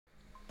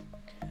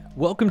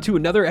Welcome to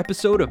another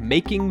episode of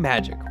Making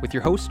Magic with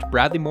your host,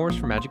 Bradley Morris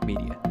from Magic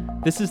Media.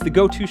 This is the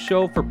go-to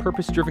show for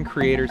purpose-driven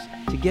creators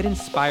to get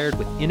inspired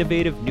with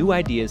innovative new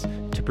ideas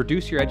to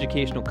produce your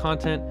educational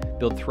content,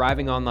 build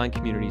thriving online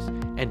communities,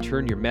 and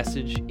turn your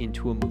message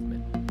into a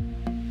movement.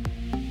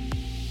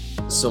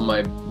 So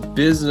my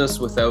business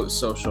without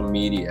social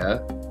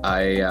media,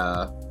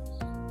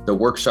 the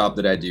workshop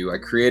that I do, I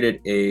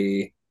created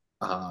a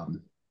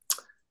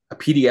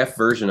PDF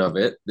version of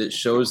it that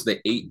shows the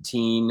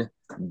 18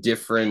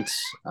 different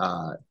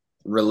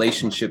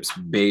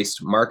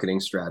relationships-based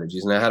marketing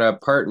strategies. And I had a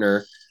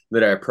partner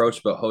that I approached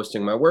about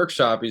hosting my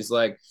workshop. He's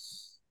like,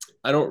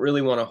 I don't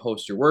really want to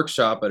host your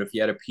workshop, but if you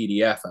had a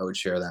PDF, I would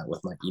share that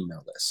with my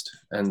email list.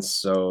 And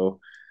so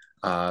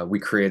we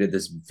created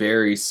this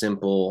very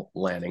simple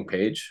landing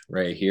page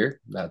right here.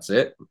 That's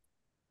it.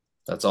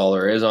 That's all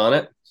there is on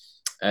it.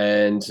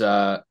 And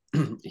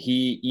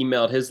he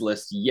emailed his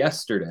list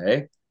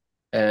yesterday,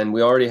 and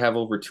we already have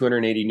over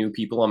 280 new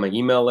people on my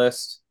email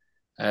list.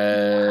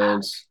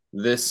 And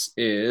this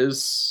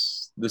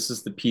is the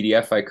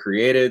PDF I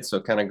created. So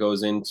it kind of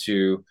goes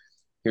into,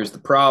 here's the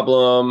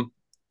problem,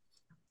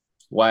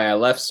 why I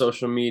left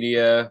social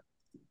media,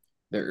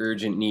 the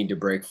urgent need to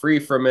break free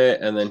from it.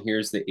 And then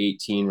here's the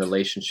 18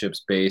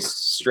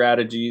 relationships-based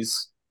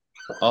strategies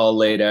all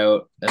laid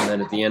out. And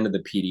then at the end of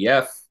the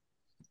PDF,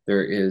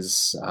 there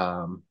is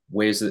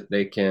ways that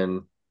they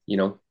can,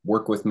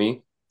 work with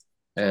me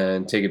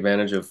and take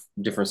advantage of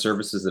different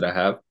services that I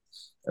have,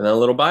 and then a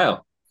little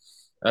bio.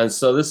 And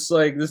so this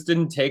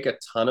didn't take a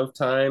ton of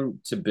time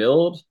to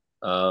build.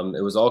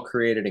 It was all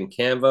created in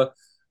Canva,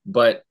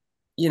 but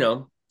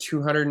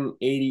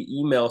 280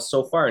 emails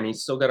so far, and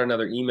he's still got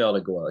another email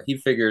to go out. He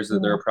figures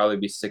that there'll probably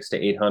be 600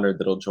 to 800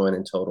 that'll join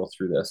in total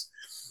through this.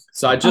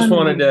 So I just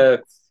wanted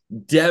to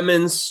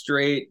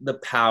demonstrate the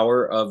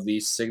power of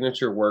these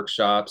signature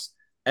workshops.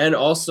 And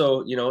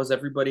also, as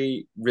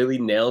everybody really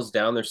nails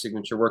down their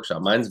signature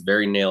workshop, mine's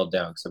very nailed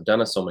down because I've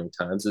done it so many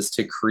times, is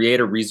to create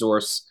a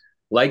resource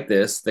like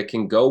this that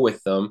can go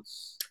with them.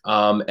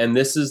 And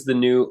this is the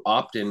new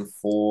opt-in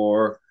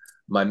for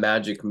my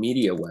Magic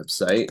Media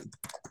website.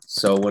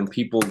 So when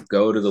people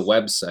go to the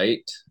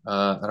website,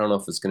 I don't know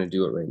if it's going to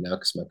do it right now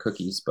because my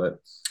cookies, but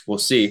we'll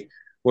see.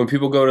 When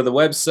people go to the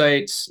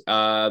website,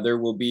 there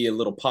will be a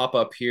little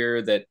pop-up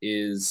here that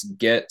is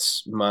get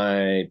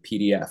my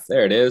PDF.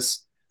 There it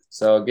is.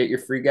 So get your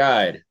free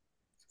guide,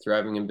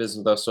 Thriving in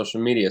Business Without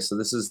Social Media. So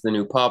this is the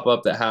new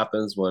pop-up that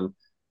happens when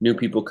new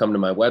people come to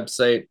my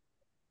website.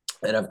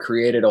 And I've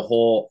created a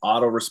whole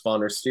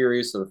autoresponder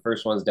series. So the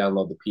first one is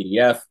download the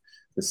PDF.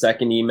 The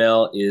second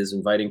email is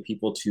inviting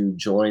people to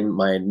join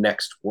my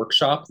next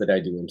workshop that I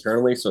do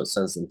internally. So it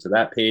sends them to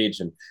that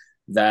page. And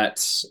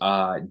that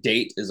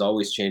date is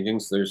always changing.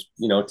 So there's,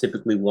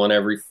 typically one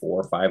every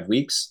 4 or 5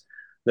 weeks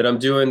that I'm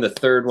doing. The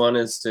third one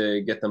is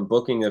to get them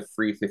booking a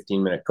free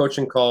 15-minute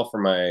coaching call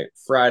for my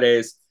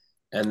Fridays.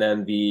 And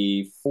then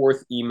the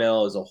fourth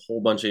email is a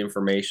whole bunch of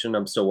information.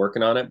 I'm still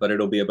working on it, but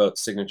it'll be about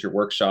signature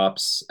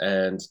workshops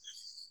and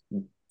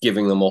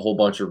giving them a whole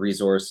bunch of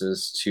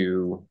resources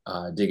to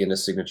dig into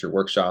signature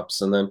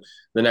workshops. And then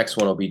the next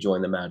one will be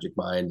join the Magic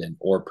Mind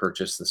or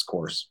purchase this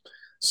course.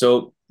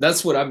 So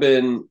that's what I've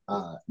been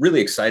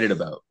really excited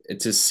about,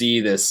 to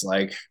see this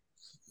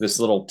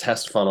little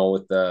test funnel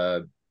with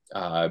the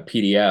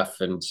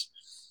PDF and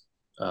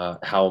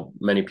how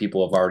many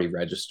people have already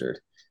registered.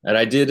 And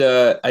I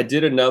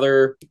did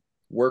another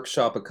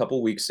workshop a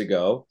couple weeks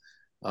ago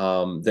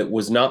that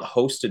was not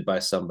hosted by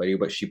somebody,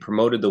 but she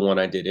promoted the one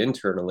I did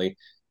internally.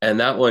 And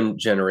that one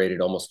generated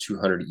almost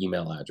 200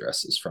 email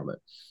addresses from it.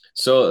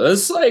 So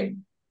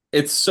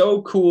it's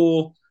so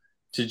cool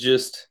to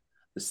just,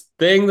 this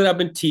thing that I've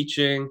been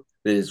teaching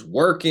that is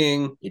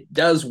working. It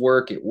does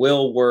work. It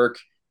will work.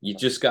 You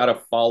just got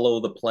to follow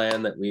the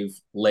plan that we've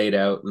laid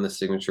out in the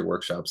Signature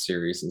Workshop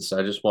series. And so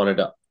I just wanted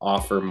to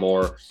offer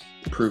more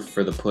proof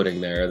for the pudding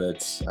there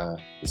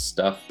that this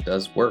stuff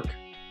does work.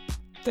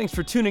 Thanks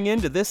for tuning in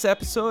to this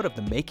episode of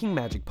the Making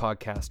Magic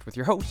podcast with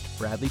your host,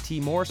 Bradley T.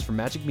 Morris from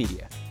Magic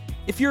Media.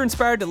 If you're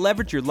inspired to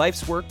leverage your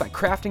life's work by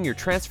crafting your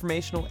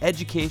transformational,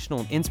 educational,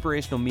 and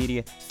inspirational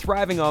media,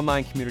 thriving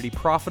online community,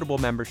 profitable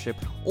membership,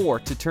 or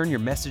to turn your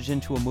message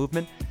into a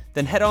movement,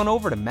 then head on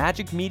over to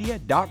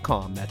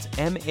magicmedia.com, that's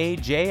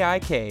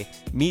MAJIK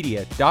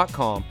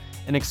media.com,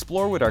 and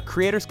explore what our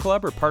Creators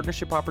Club or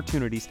partnership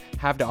opportunities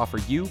have to offer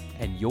you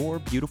and your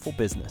beautiful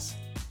business.